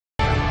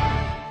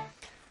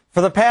For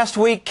the past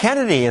week,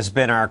 Kennedy has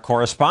been our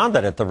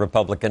correspondent at the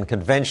Republican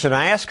convention.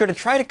 I asked her to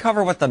try to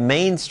cover what the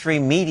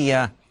mainstream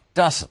media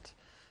doesn't.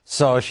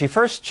 So she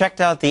first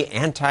checked out the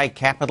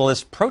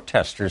anti-capitalist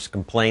protesters'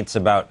 complaints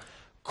about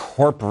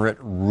corporate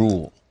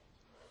rule.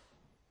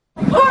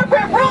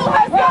 Corporate rule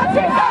has got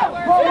to go!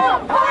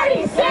 Two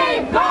party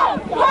same goal!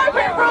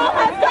 Corporate rule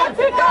has got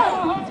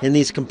to go! In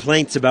these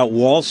complaints about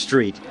Wall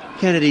Street,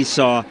 Kennedy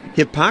saw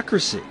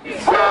hypocrisy.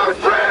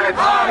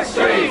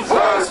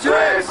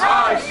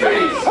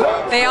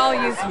 They all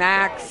use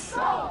Max.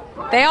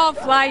 They all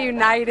fly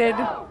United.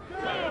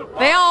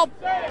 They all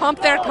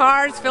pump their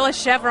cars full of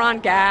Chevron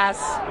gas.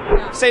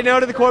 Say no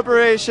to the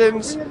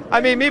corporations.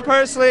 I mean, me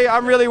personally,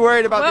 I'm really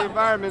worried about the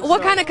environment.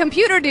 What kind of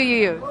computer do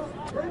you use?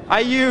 I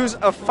use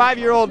a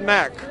 5-year-old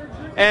Mac.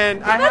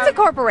 And that's a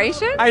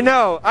corporation? I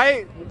know.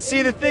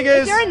 See, the thing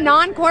is... Is there a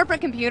non-corporate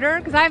computer?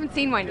 Because I haven't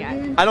seen one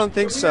yet. I don't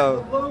think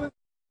so.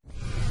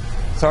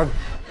 So,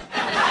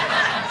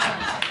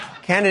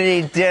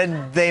 Kennedy,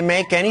 did they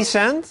make any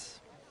sense?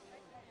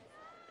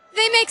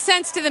 They make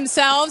sense to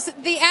themselves.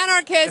 The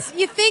anarchists,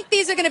 you think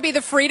these are going to be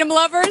the freedom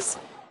lovers?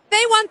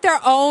 They want their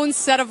own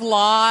set of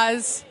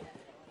laws.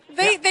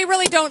 They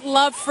really don't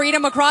love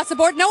freedom across the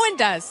board. No one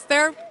does.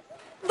 They're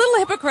a little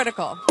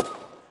hypocritical.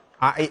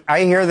 I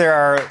hear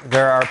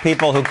there are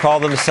people who call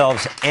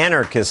themselves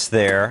anarchists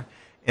there,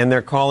 and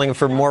they're calling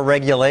for more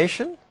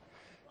regulation?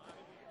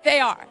 They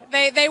are.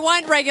 They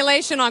want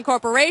regulation on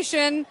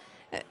corporation.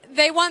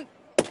 They want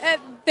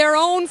their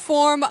own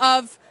form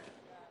of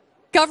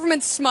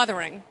government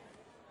smothering.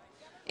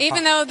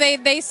 Even though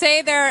they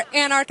say they're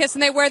anarchists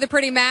and they wear the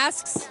pretty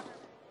masks,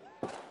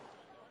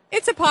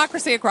 it's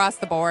hypocrisy across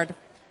the board.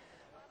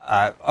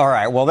 All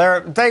right. Well,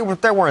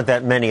 there weren't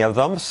that many of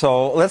them,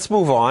 so let's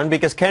move on,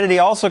 because Kennedy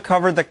also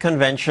covered the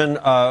convention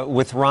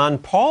with Ron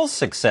Paul's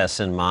success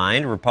in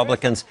mind.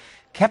 Republicans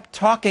kept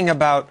talking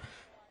about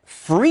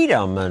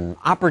freedom and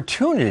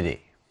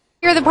opportunity.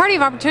 You're the party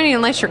of opportunity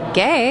unless you're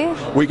gay.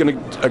 We can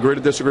agree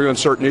to disagree on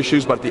certain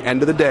issues, but at the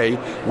end of the day,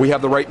 we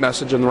have the right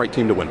message and the right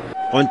team to win.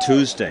 On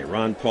Tuesday,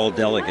 Ron Paul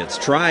delegates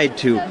tried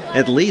to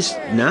at least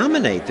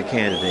nominate the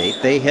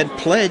candidate they had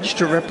pledged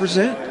to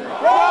represent.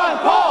 Ron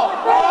Paul!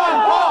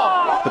 Ron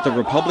Paul! But the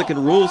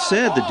Republican rules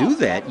said to do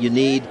that, you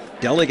need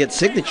delegate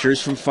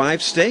signatures from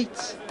 5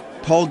 states.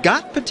 Paul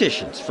got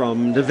petitions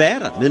from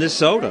Nevada,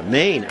 Minnesota,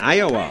 Maine,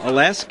 Iowa,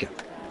 Alaska.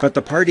 But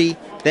the party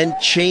then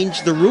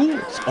changed the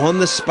rules on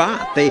the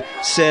spot. They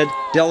said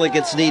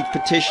delegates need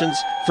petitions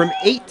from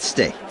 8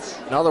 states.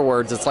 In other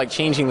words, it's like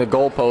changing the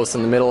goalposts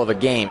in the middle of a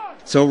game.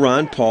 So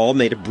Ron Paul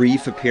made a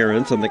brief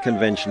appearance on the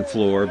convention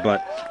floor,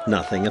 but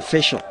nothing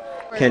official.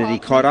 Kennedy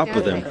caught up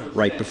with him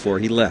right before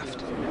he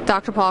left.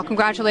 Dr. Paul,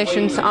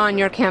 congratulations on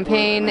your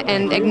campaign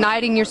and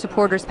igniting your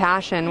supporters'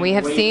 passion. We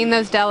have seen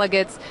those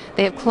delegates.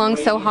 They have clung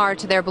so hard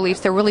to their beliefs.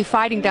 They're really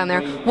fighting down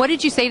there. What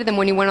did you say to them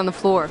when you went on the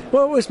floor?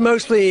 Well, it was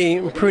mostly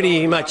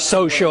pretty much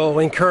social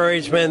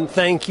encouragement.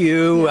 Thank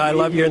you. I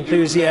love your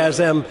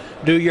enthusiasm.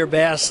 Do your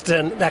best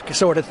and that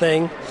sort of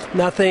thing.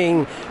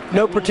 Nothing,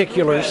 no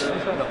particulars.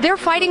 They're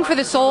fighting for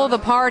the soul of the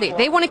party.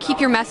 They want to keep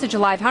your message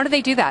alive. How do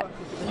they do that?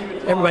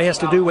 Everybody has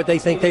to do what they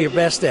think they are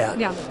best at.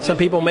 Yeah. Some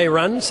people may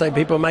run, some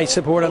people might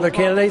support other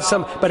candidates,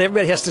 but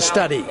everybody has to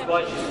study.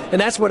 And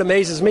that's what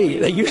amazes me.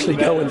 They usually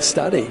go and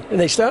study, and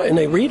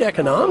they read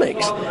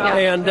economics,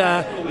 and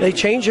they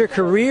change their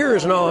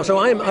careers and all. So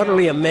I am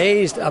utterly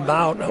amazed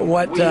about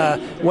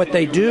what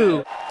they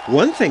do.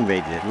 One thing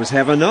they did was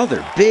have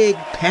another big,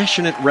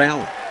 passionate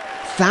rally.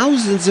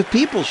 Thousands of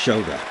people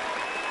showed up.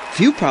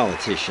 Few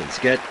politicians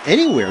get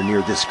anywhere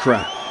near this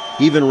crowd.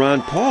 Even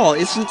Ron Paul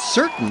isn't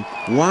certain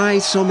why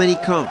so many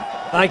come.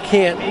 I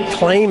can't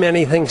claim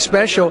anything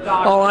special.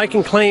 All I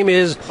can claim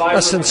is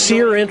a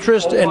sincere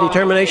interest and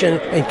determination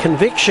and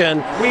conviction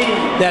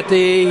that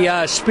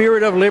the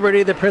spirit of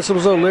liberty, the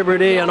principles of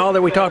liberty, and all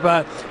that we talk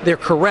about, they're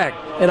correct.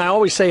 And I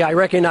always say I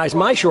recognize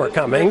my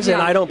shortcomings,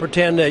 and I don't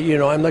pretend that,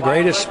 I'm the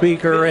greatest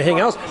speaker or anything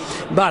else,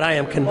 but I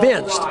am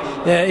convinced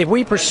that if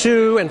we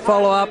pursue and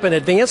follow up and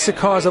advance the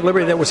cause of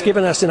liberty that was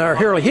given us in our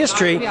early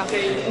history,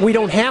 we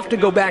don't have to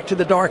go back to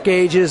the dark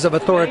ages of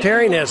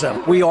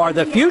authoritarianism. We are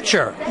the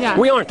future. Yeah.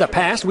 We aren't the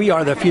past, we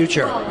are the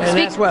future. And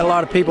that's what a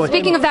lot of people...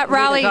 Speaking of that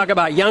rally... talk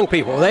about young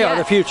people, they are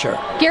the future.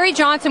 Gary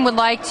Johnson would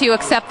like to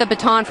accept the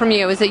baton from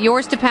you. Is it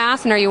yours to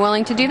pass, and are you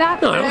willing to do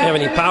that? No, I don't have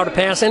any power to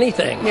pass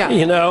anything. Yeah.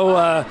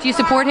 Do you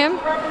support him?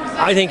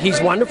 I think he's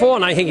wonderful,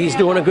 and I think he's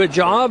doing a good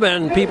job,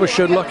 and people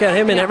should look at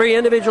him, and every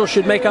individual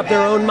should make up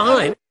their own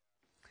mind.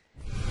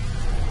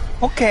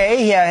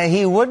 Okay,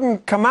 he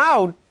wouldn't come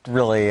out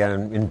really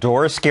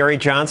endorse Gary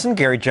Johnson.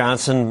 Gary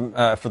Johnson,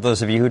 for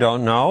those of you who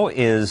don't know,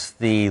 is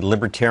the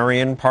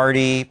Libertarian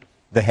Party,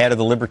 the head of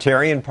the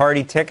Libertarian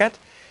Party ticket.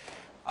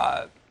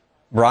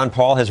 Ron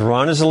Paul has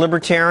run as a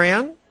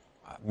Libertarian.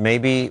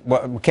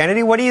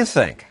 Kennedy, what do you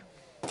think?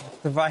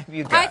 The vibe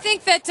you got? I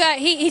think that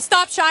he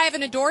stopped shy of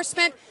an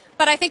endorsement,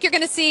 but I think you're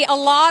going to see a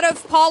lot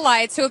of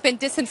Paulites who have been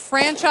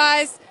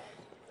disenfranchised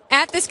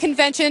at this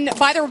convention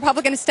by the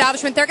Republican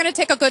establishment. They're going to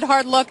take a good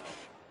hard look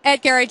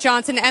at Gary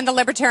Johnson and the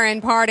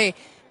Libertarian Party.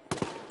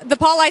 the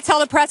Paulites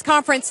held a press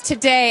conference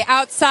today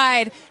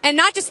outside, and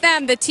not just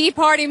them, the Tea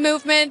Party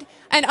movement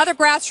and other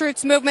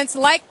grassroots movements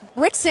like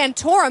Rick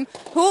Santorum,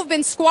 who have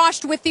been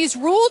squashed with these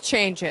rule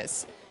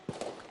changes.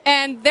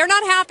 And they're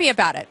not happy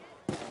about it.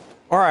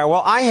 All right,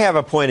 well, I have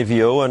a point of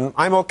view, and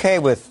I'm okay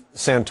with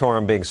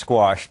Santorum being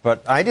squashed,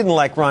 but I didn't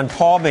like Ron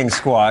Paul being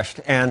squashed,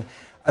 and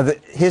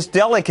his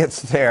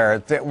delegates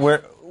there,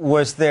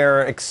 was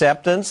there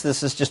acceptance?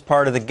 This is just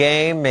part of the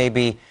game.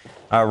 Maybe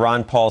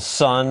Ron Paul's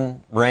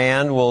son,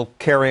 Rand, will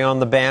carry on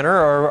the banner,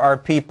 or are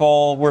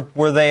people,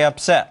 were they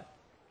upset?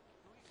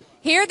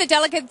 Here, the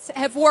delegates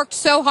have worked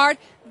so hard,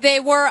 they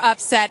were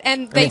upset,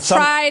 and they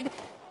tried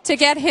to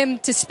get him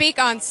to speak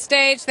on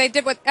stage. They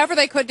did whatever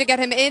they could to get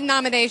him in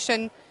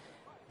nomination.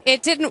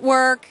 It didn't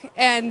work,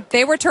 and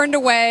they were turned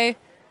away.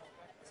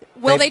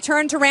 Will they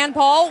turn to Rand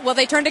Paul? Will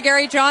they turn to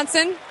Gary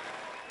Johnson?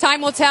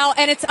 Time will tell,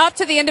 and it's up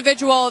to the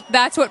individual.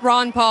 That's what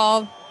Ron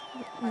Paul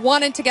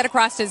wanted to get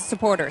across to his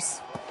supporters.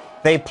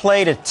 They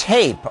played a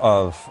tape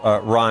of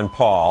Ron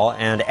Paul,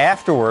 and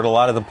afterward, a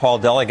lot of the Paul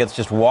delegates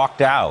just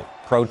walked out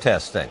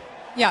protesting.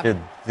 Yeah.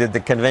 Did the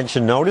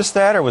convention notice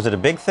that, or was it a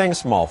big thing,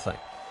 small thing?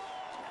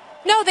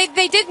 No,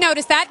 they did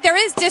notice that. There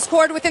is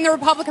discord within the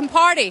Republican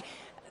Party.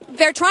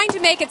 They're trying to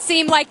make it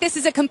seem like this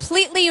is a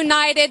completely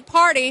united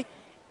party,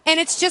 and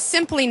it's just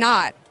simply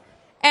not.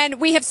 And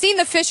we have seen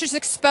the fissures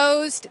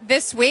exposed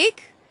this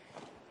week.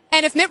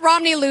 And if Mitt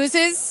Romney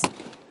loses,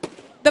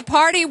 the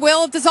party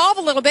will dissolve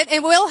a little bit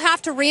and will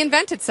have to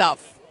reinvent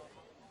itself.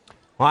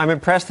 Well, I'm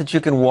impressed that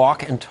you can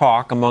walk and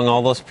talk among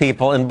all those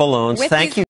people in balloons. Thank you.